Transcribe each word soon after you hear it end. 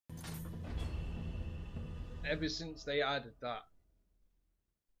Ever since they added that,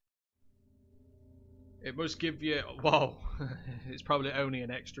 it must give you. Whoa, it's probably only an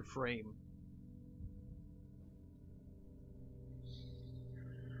extra frame.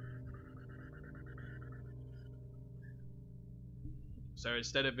 So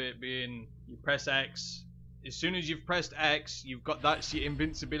instead of it being you press X, as soon as you've pressed X, you've got that's your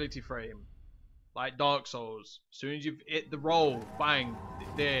invincibility frame. Like Dark Souls. As soon as you've hit the roll, bang,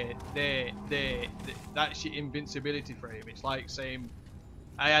 there, that's your invincibility frame. It's like saying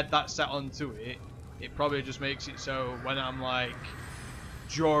I had that set onto it. It probably just makes it so when I'm like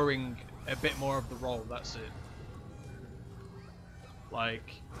drawing a bit more of the roll, that's it.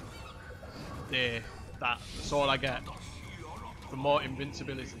 Like there, that's all I get for more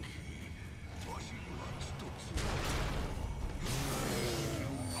invincibility.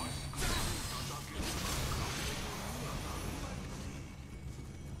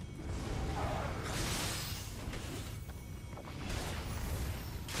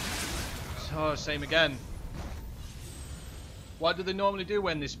 So same again. What do they normally do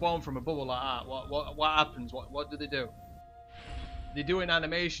when they spawn from a bubble like that? What happens? What do they do? They do an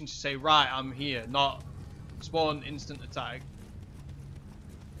animation to say, right, I'm here, not spawn instant attack.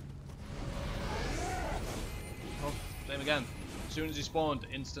 Oh, same again. As soon as he spawned,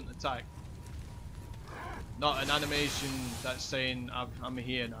 instant attack. Not an animation that's saying, I'm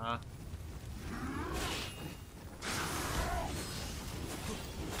here now.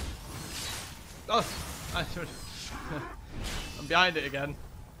 Oh! I'm behind it again.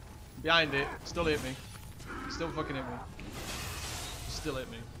 I'm behind it. Still hit me. Still fucking hit me. Still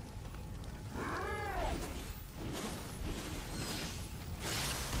hit me.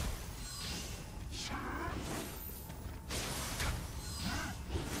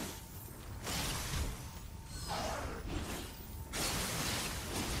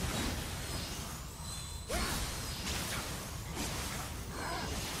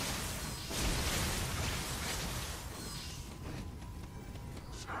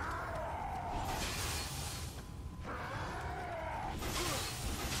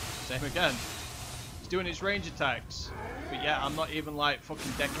 Same again. It's doing its range attacks. But yeah, I'm not even like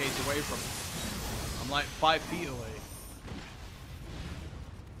fucking decades away from it. I'm like 5 feet away.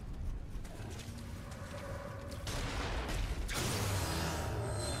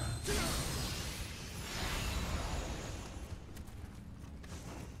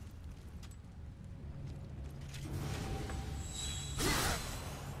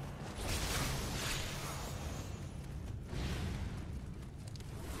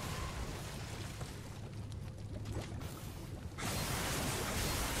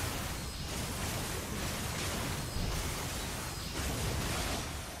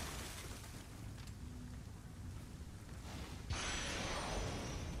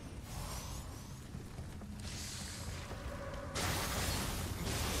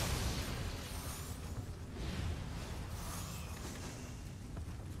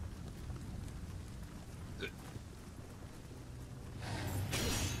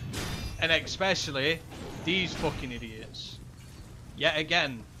 And especially these fucking idiots. Yet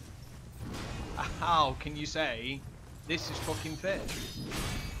again. How can you say this is fucking fair?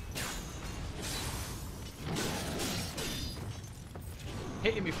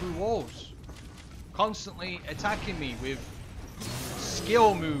 Hitting me through walls. Constantly attacking me with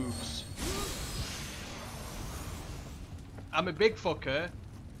skill moves. I'm a big fucker,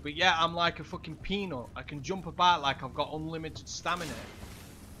 but yeah, I'm like a fucking peanut. I can jump about like I've got unlimited stamina.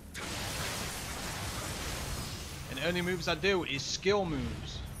 And the only moves I do is skill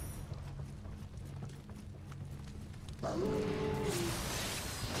moves.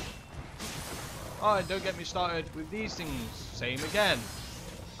 Oh, and don't get me started with these things. Same again.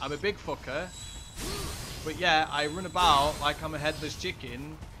 I'm a big fucker. But yeah, I run about like I'm a headless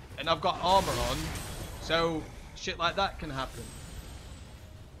chicken. And I've got armor on. So shit like that can happen.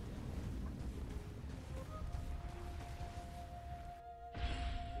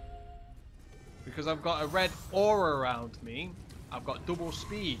 Because I've got a red aura around me. I've got double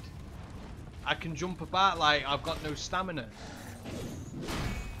speed. I can jump about like I've got no stamina.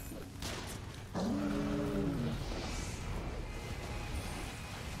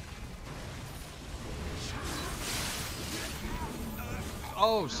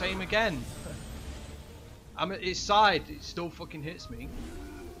 Oh, same again. I'm at his side. It still fucking hits me.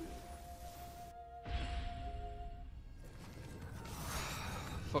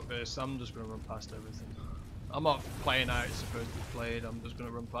 Fuck this, I'm just gonna run past everything. I'm not playing how it's supposed to be played, I'm just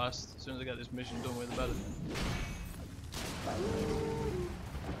gonna run past. As soon as I get this mission done with, the better.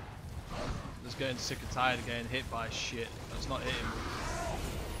 Just getting sick and tired of getting hit by shit. That's not hitting me.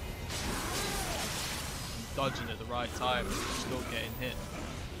 dodging at the right time and still getting hit.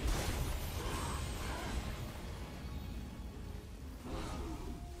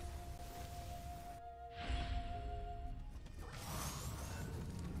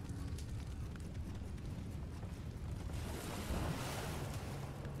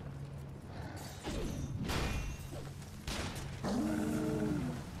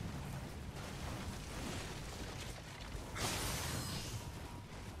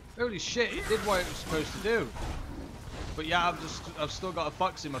 Holy shit, it did what it was supposed to do. But yeah, I've still got a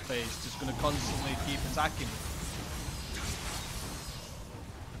fox in my face, just gonna constantly keep attacking me.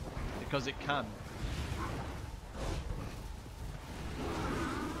 Because it can.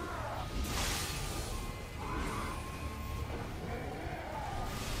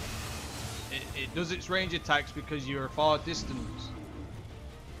 It does its range attacks because you're far distance.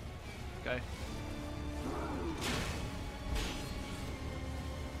 Okay.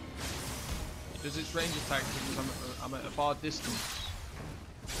 It does its range attacks because I'm at a far distance.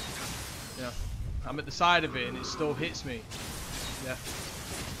 Yeah. I'm at the side of it and it still hits me. Yeah.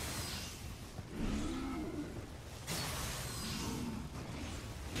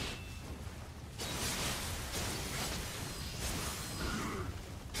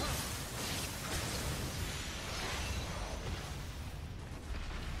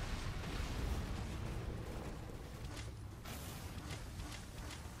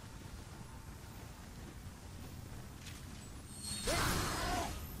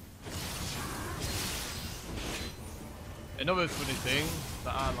 Another funny thing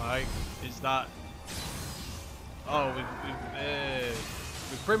that I like is that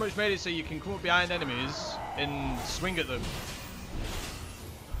we've pretty much made it so you can come up behind enemies and swing at them.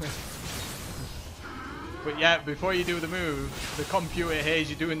 But yeah, before you do the move, the computer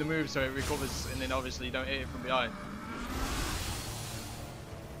hears you doing the move, so it recovers, and then obviously you don't hit it from behind.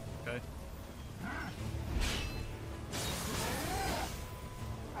 Okay.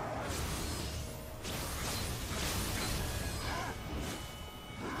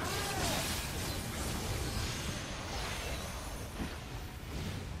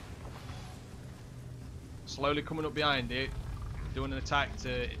 Slowly coming up behind it, doing an attack to,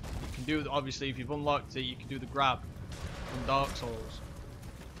 you can do, obviously if you've unlocked it, you can do the grab from Dark Souls.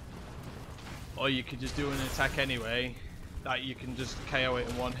 Or you could just do an attack anyway, that you can just KO it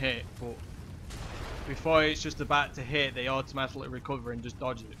in one hit, but before it's just about to hit, they automatically recover and just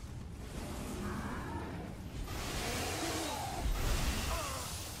dodge it.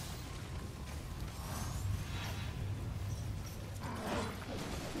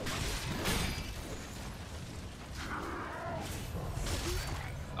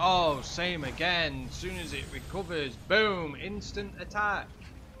 Oh, same again. As soon as it recovers, boom, instant attack.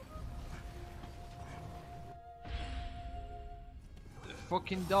 The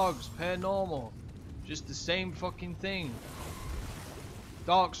fucking dogs, paranormal. Just the same fucking thing.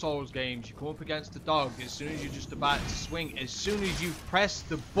 Dark Souls games, you come up against a dog as soon as you're just about to swing, as soon as you press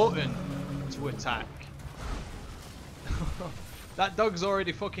the button to attack. That dog's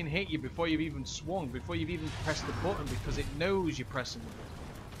already fucking hit you before you've even swung, before you've even pressed the button, because it knows you're pressing the button.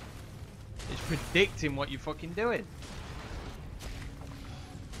 It's predicting what you're fucking doing.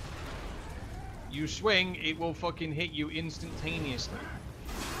 You swing, it will fucking hit you instantaneously.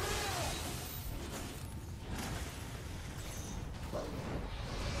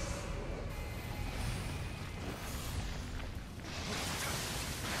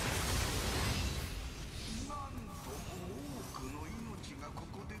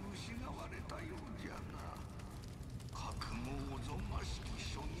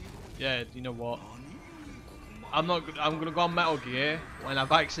 Yeah, you know what? I'm gonna go on Metal Gear when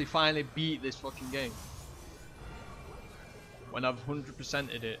I've actually finally beat this fucking game. When I've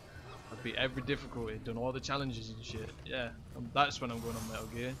 100%ed it, I've beat every difficulty, done all the challenges and shit. Yeah, that's when I'm going on Metal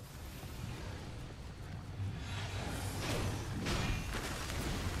Gear.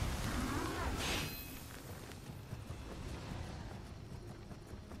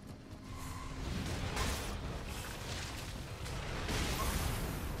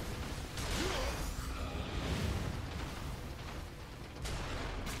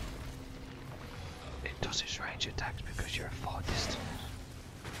 Does its range attacks because you're far distant.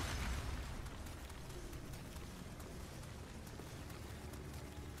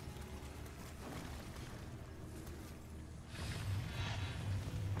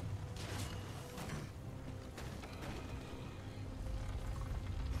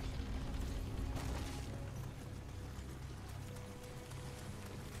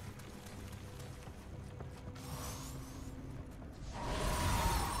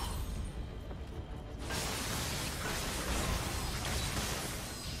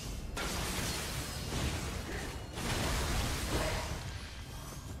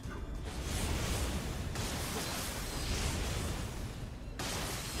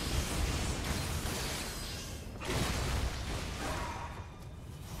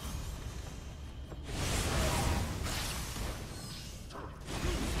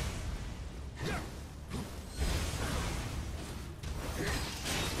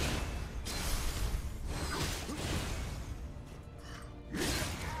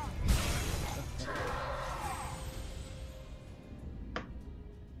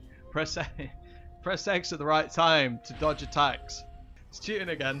 Press press X at the right time to dodge attacks. It's cheating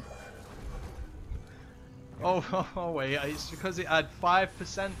again. Oh wait, it's because it had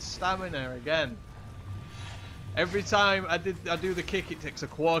 5% stamina again. Every time I do the kick, it takes a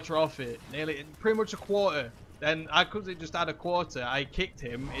quarter off it. Pretty much a quarter. Then, because it just had a quarter, I kicked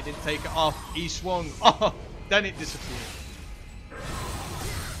him, it didn't take it off, he swung, oh, then it disappeared.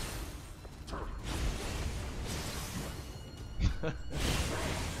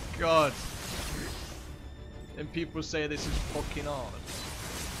 God. And people say this is fucking hard.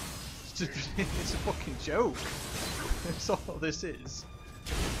 It's a fucking joke. That's all this is.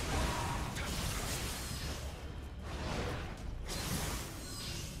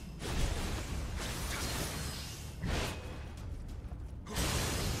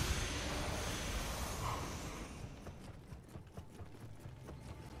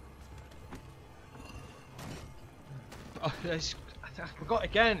 Oh, I forgot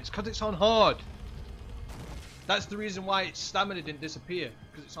again. It's because it's on hard. That's the reason why its stamina didn't disappear,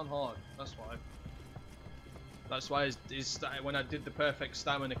 because it's on hard. That's why. That's why when I did the perfect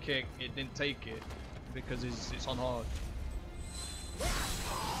stamina kick, it didn't take it, because it's on hard.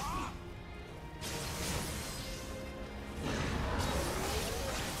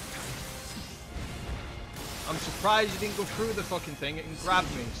 I'm surprised you didn't go through the fucking thing and grab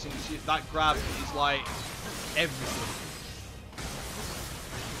me, since that grab is like everything.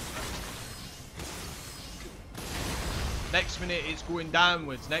 Next minute it's going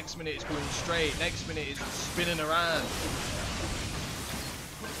downwards, next minute it's going straight, next minute it's spinning around.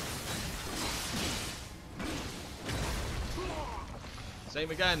 Same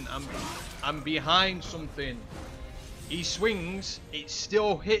again, I'm behind something. He swings, it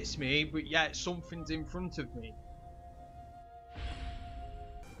still hits me, but yet something's in front of me.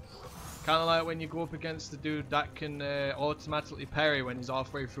 Kind of like when you go up against the dude that can automatically parry when he's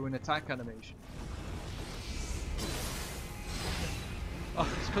halfway through an attack animation. Oh,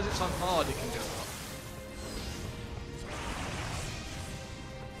 it's because it's on hard it can do that.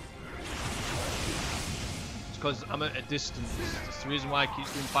 It's because I'm at a distance. That's the reason why I keep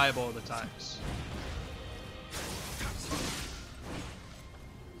doing fireball attacks.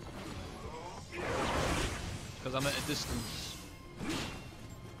 Because I'm at a distance.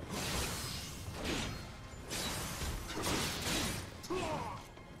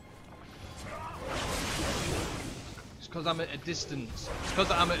 Because I'm at a distance. It's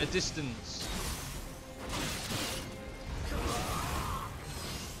because I'm at a distance.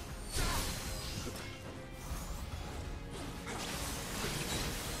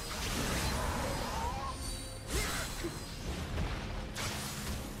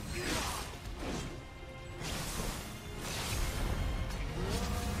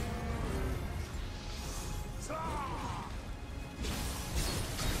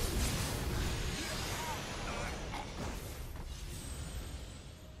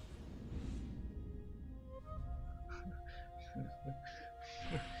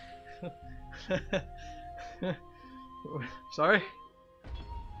 Sorry?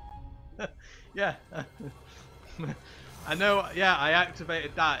 Yeah. I know, yeah, I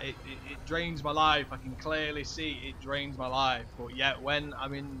activated that. It drains my life. I can clearly see it drains my life. But yet when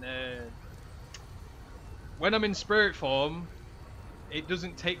I'm in spirit form, it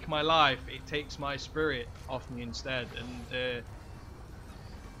doesn't take my life. It takes my spirit off me instead. And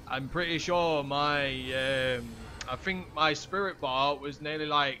I'm pretty sure I think my spirit bar was nearly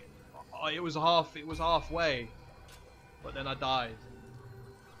like, it was halfway, but then I died.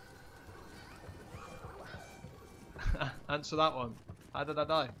 Answer that one. How did I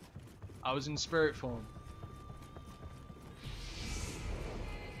die? I was in spirit form.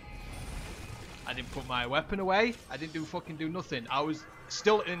 I didn't put my weapon away. I didn't fucking do nothing. I was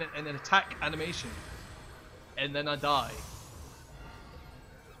still in an attack animation, and then I died.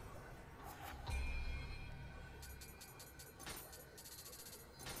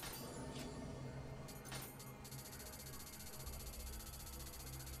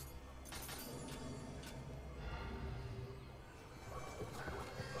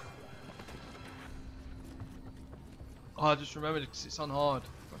 Oh, I just remembered because it's on hard.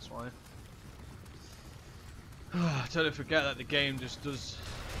 That's why. I totally forget that the game just does.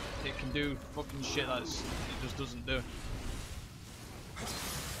 It can do fucking shit that it just doesn't do. I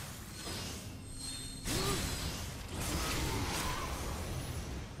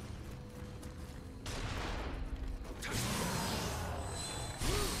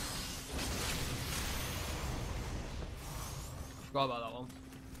forgot about that one.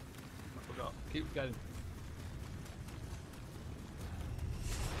 I forgot. Keep going.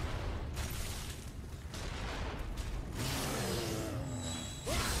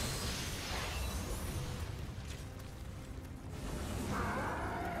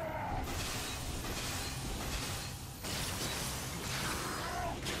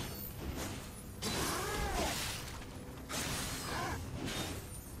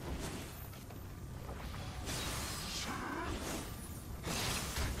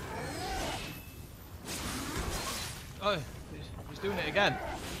 again.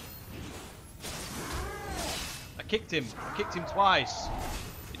 I kicked him twice.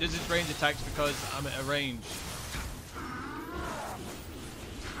 He does his range attacks because I'm at a range.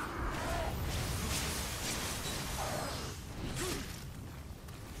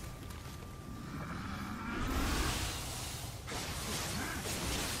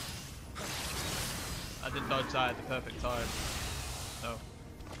 I didn't dodge that at the perfect time. No.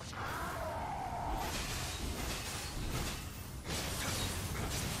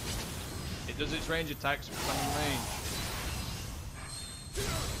 It does its range attacks because I'm in range.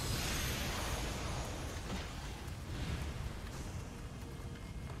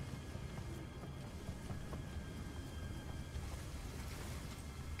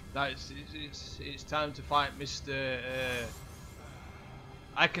 It's time to fight Mr.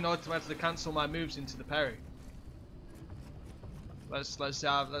 I can automatically cancel my moves into the parry. Let's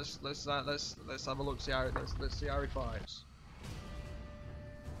have a look. See how let's see how he fights.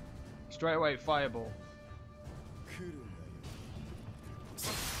 Straight away, fireball.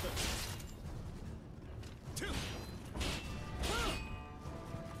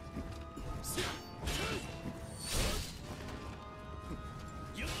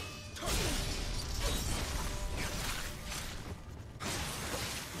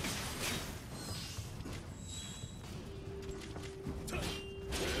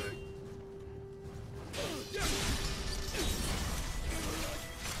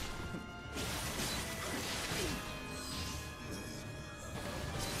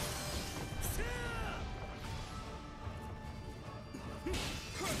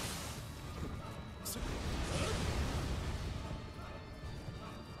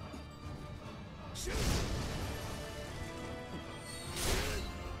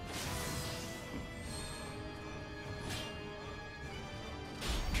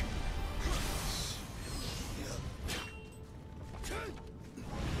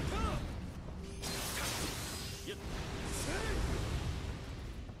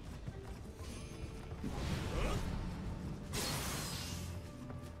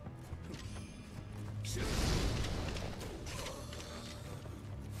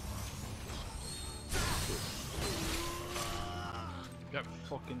 Get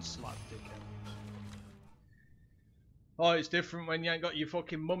fucking slapped, dickhead. Oh, it's different when you ain't got your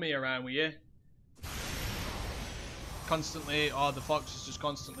fucking mummy around with you. Constantly, the fox is just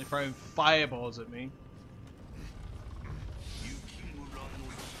constantly throwing fireballs at me.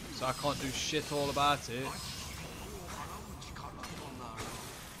 So I can't do shit all about it.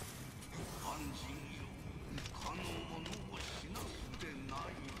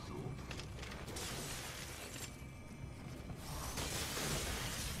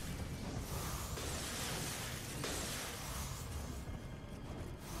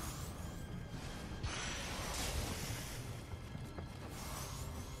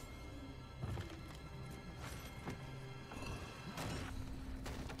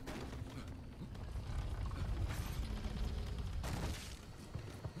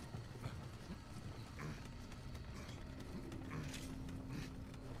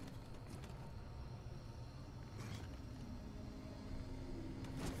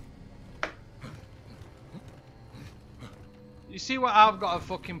 You see what I've got to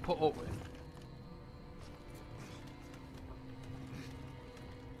fucking put up with?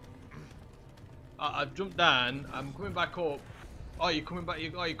 I've jumped down. I'm coming back up. Oh, you're coming back.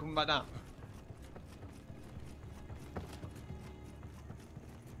 You're coming back down.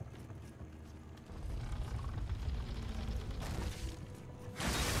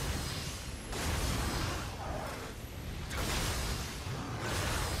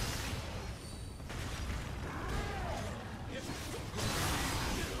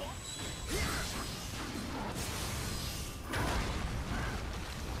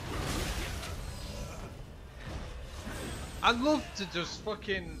 I'd love to just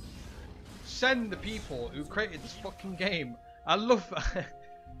fucking send the people who created this fucking game. I love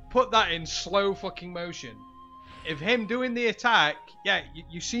put that in slow fucking motion. If him doing the attack, yeah,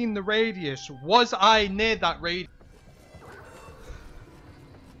 you seen the radius. Was I near that radius?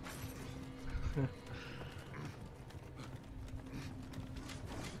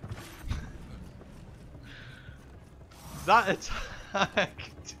 That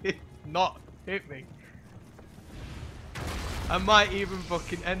attack did not hit me. I might even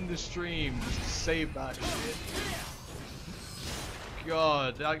fucking end the stream just to save that shit.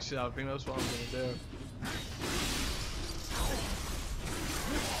 God, actually I think that's what I'm gonna do.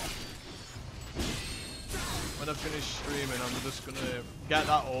 When I finish streaming, I'm just gonna get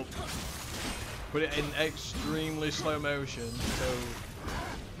that up, put it in extremely slow motion so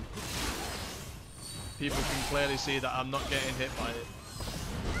people can clearly see that I'm not getting hit by it.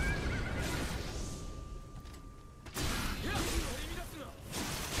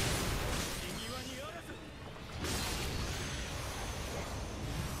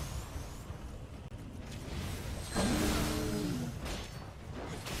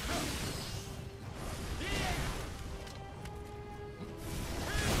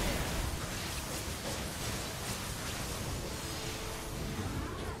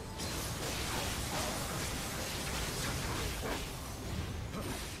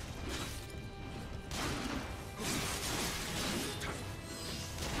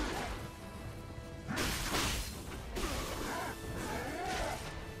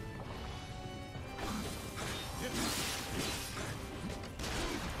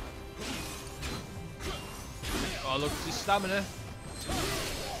 Oh, look at his stamina.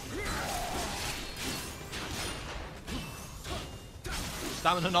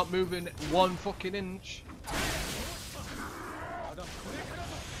 Stamina not moving 1 fucking inch.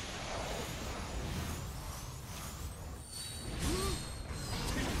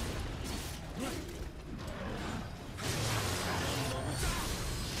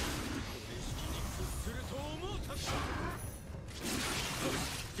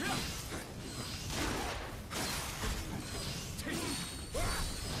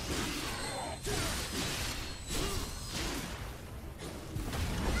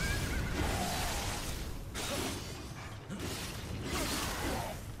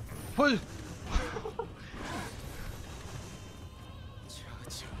 What?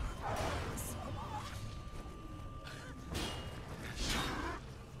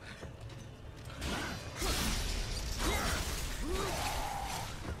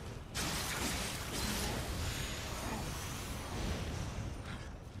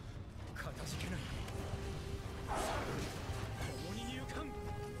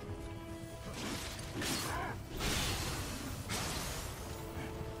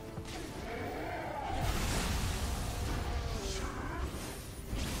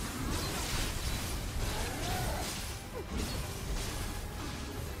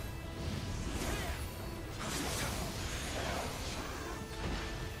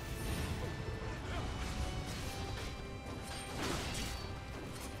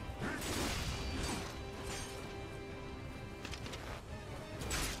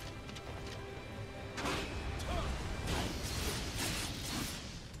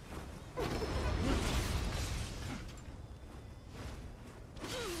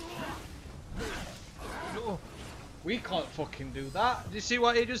 We can't fucking do that. Did you see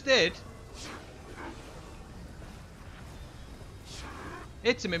what he just did?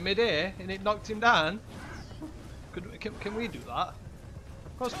 Hit him in mid-air and it knocked him down. Can we do that?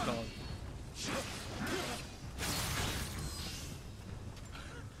 Of course we can't.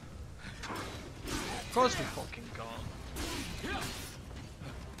 Of course we fucking can't.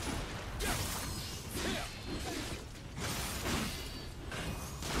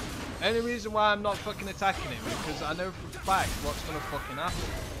 Only reason why I'm not fucking attacking him is because I know for a fact what's gonna fucking happen.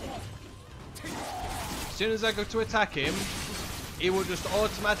 As soon as I go to attack him, he will just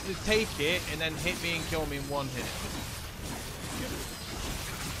automatically take it and then hit me and kill me in 1 hit.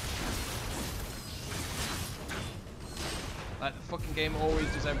 Like the fucking game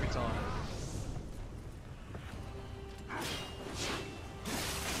always does every time.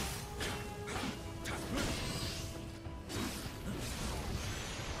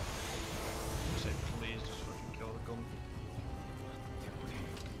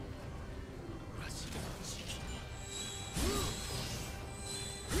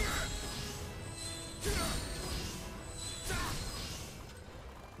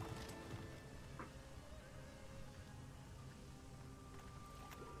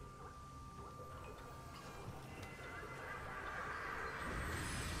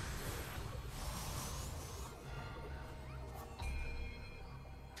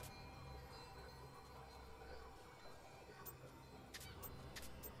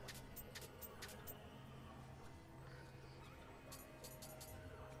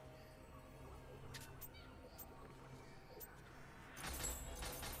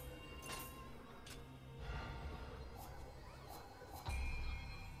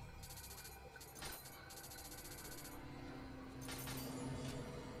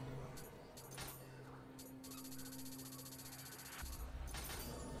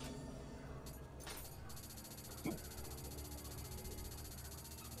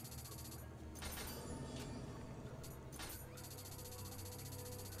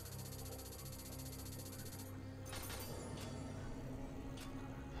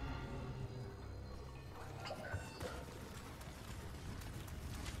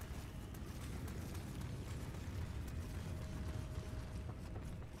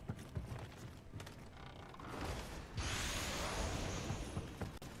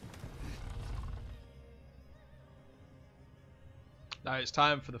 Now it's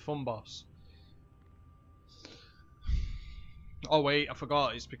time for the fun boss. Oh wait, I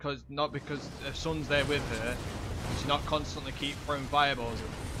forgot. It's because not because her son's there with her. She's not constantly keep throwing fireballs at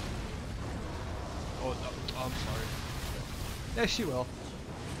them. Oh no! Oh, I'm sorry. Yes, she will.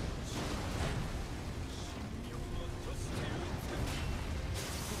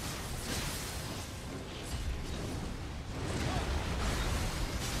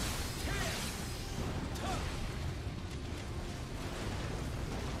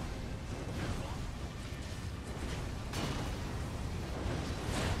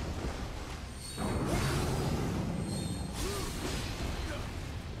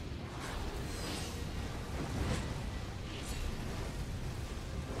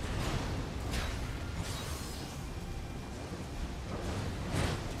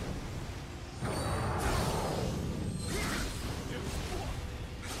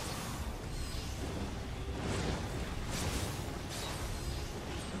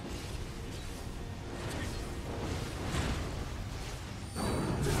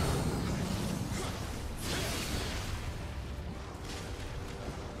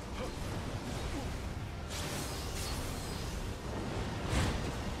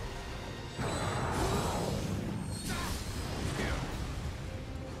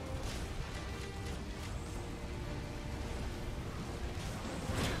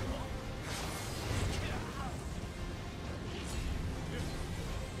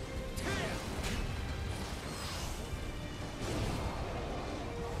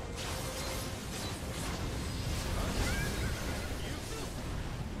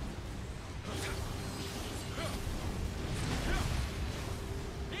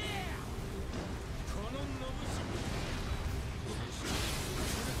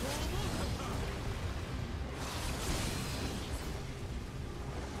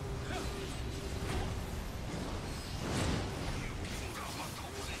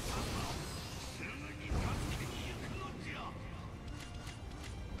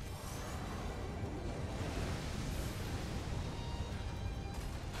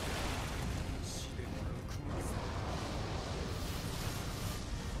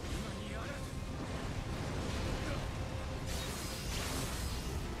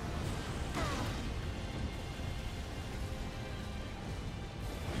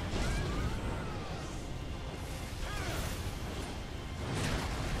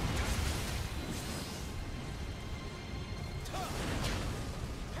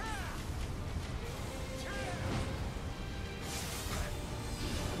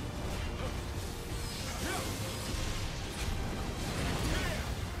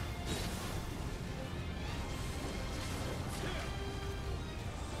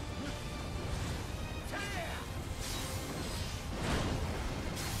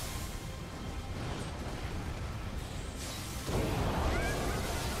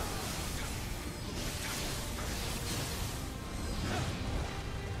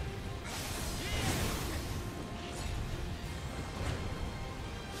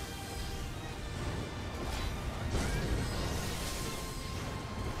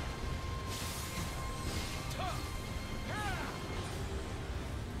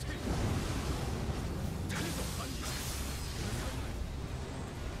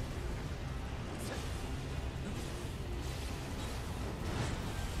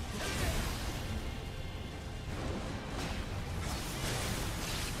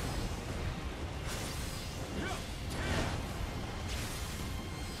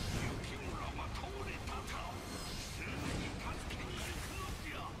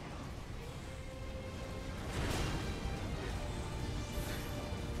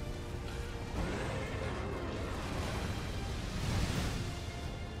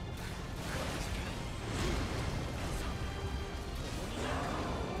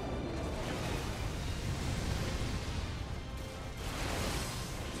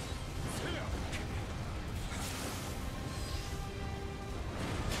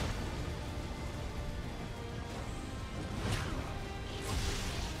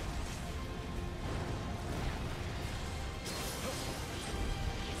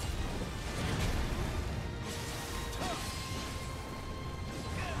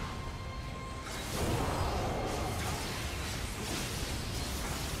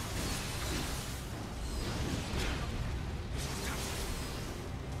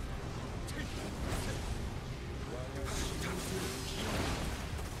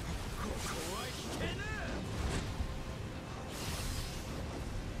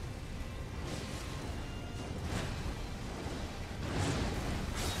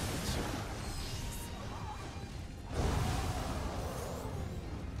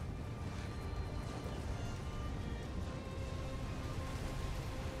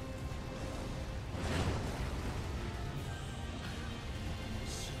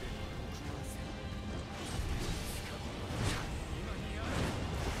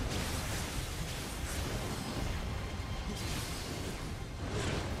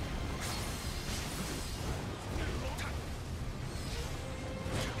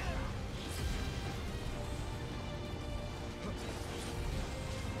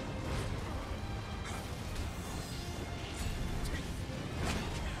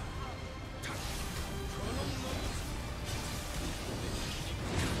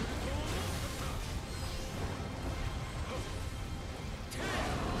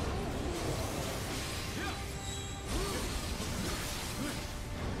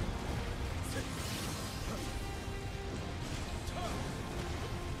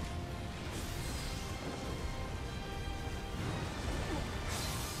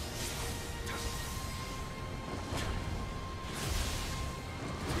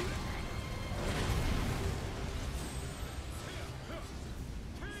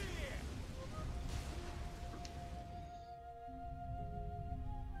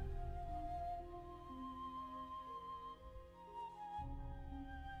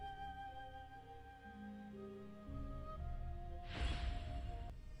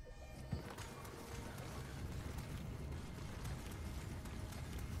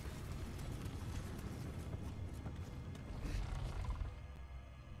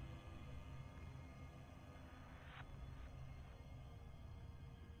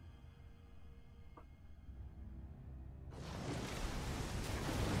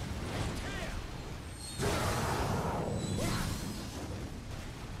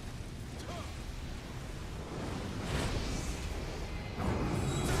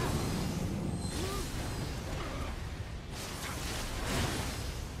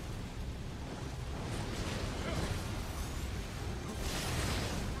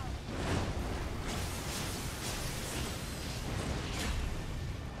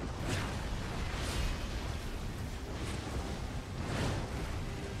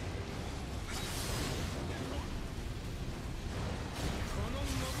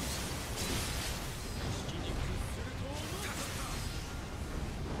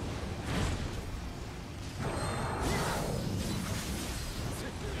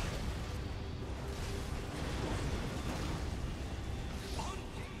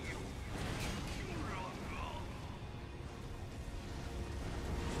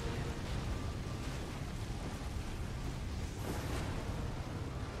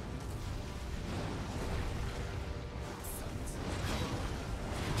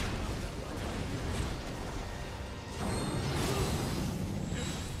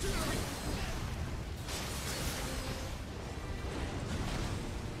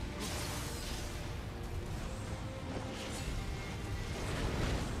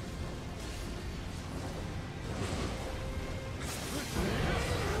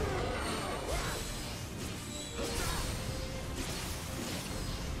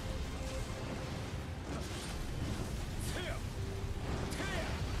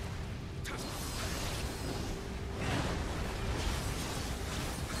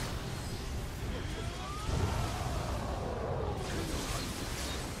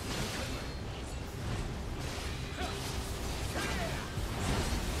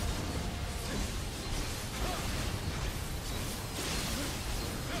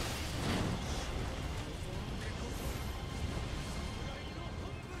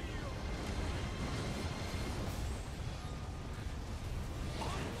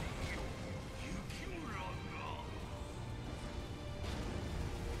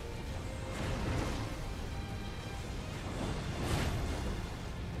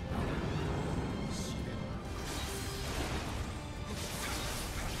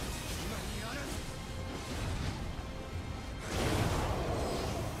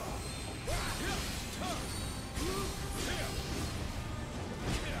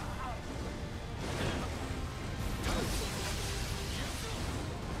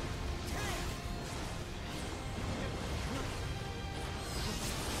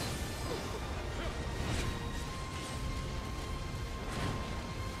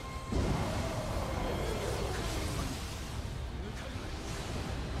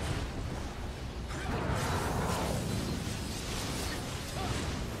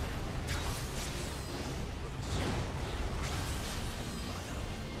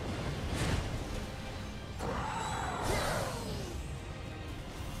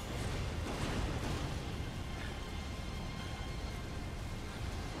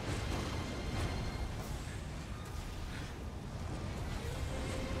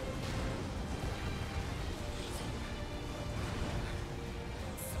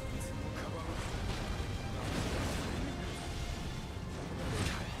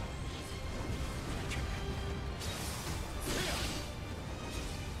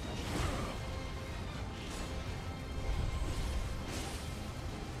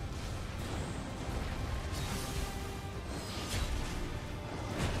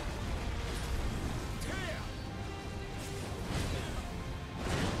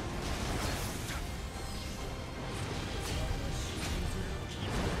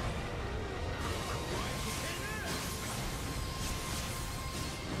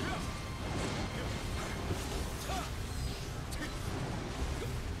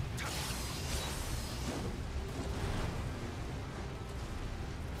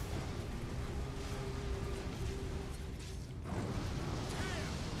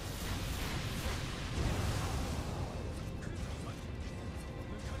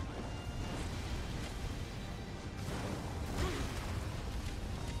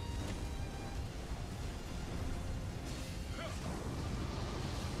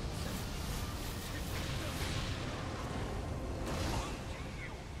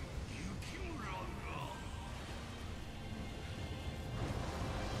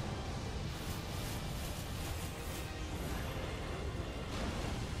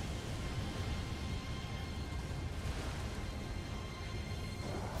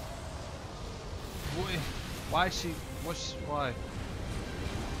 Why is she? Why?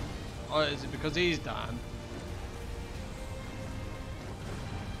 Oh, is it because he's down?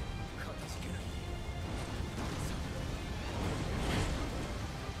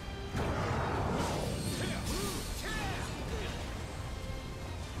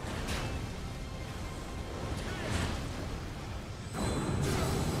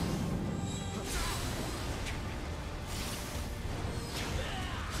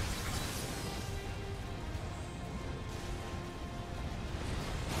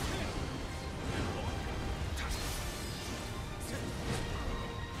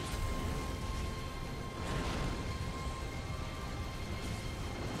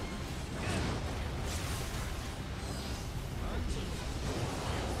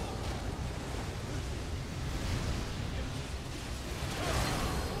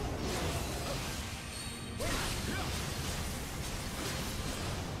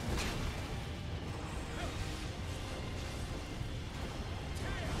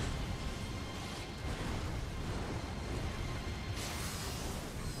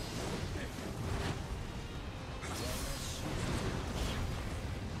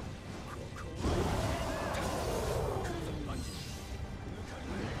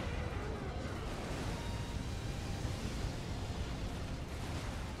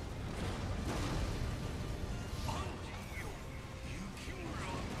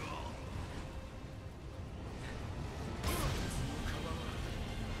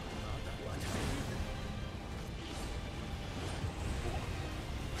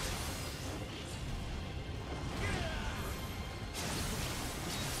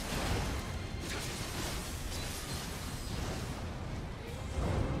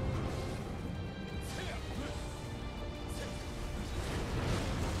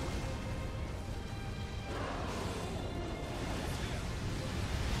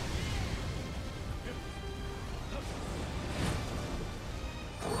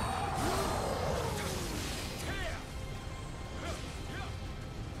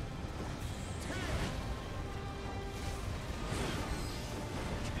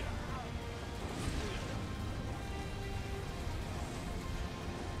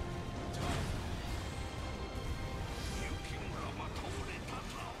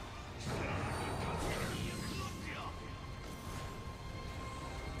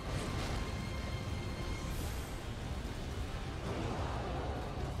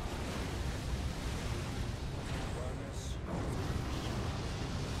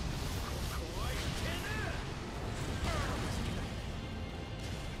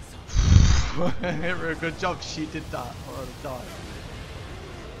 Good job she did that, or I'd have died.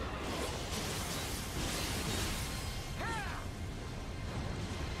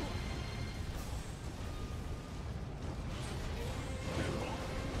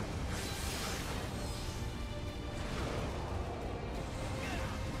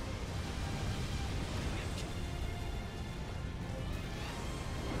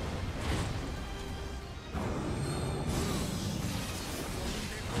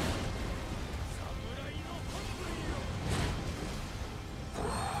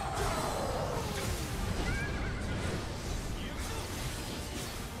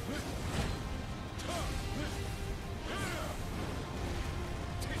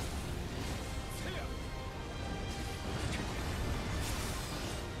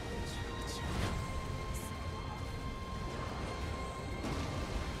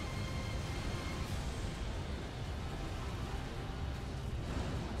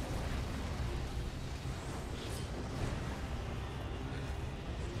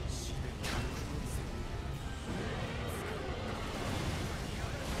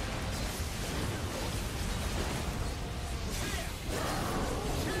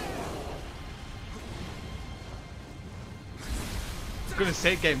 I was gonna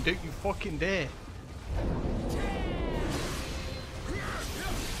say, game, don't you fucking dare.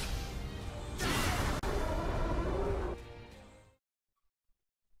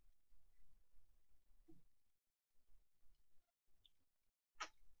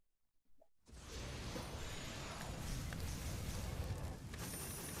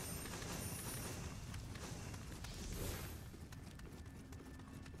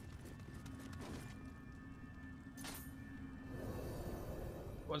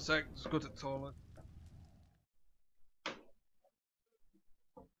 One sec, just go to the toilet.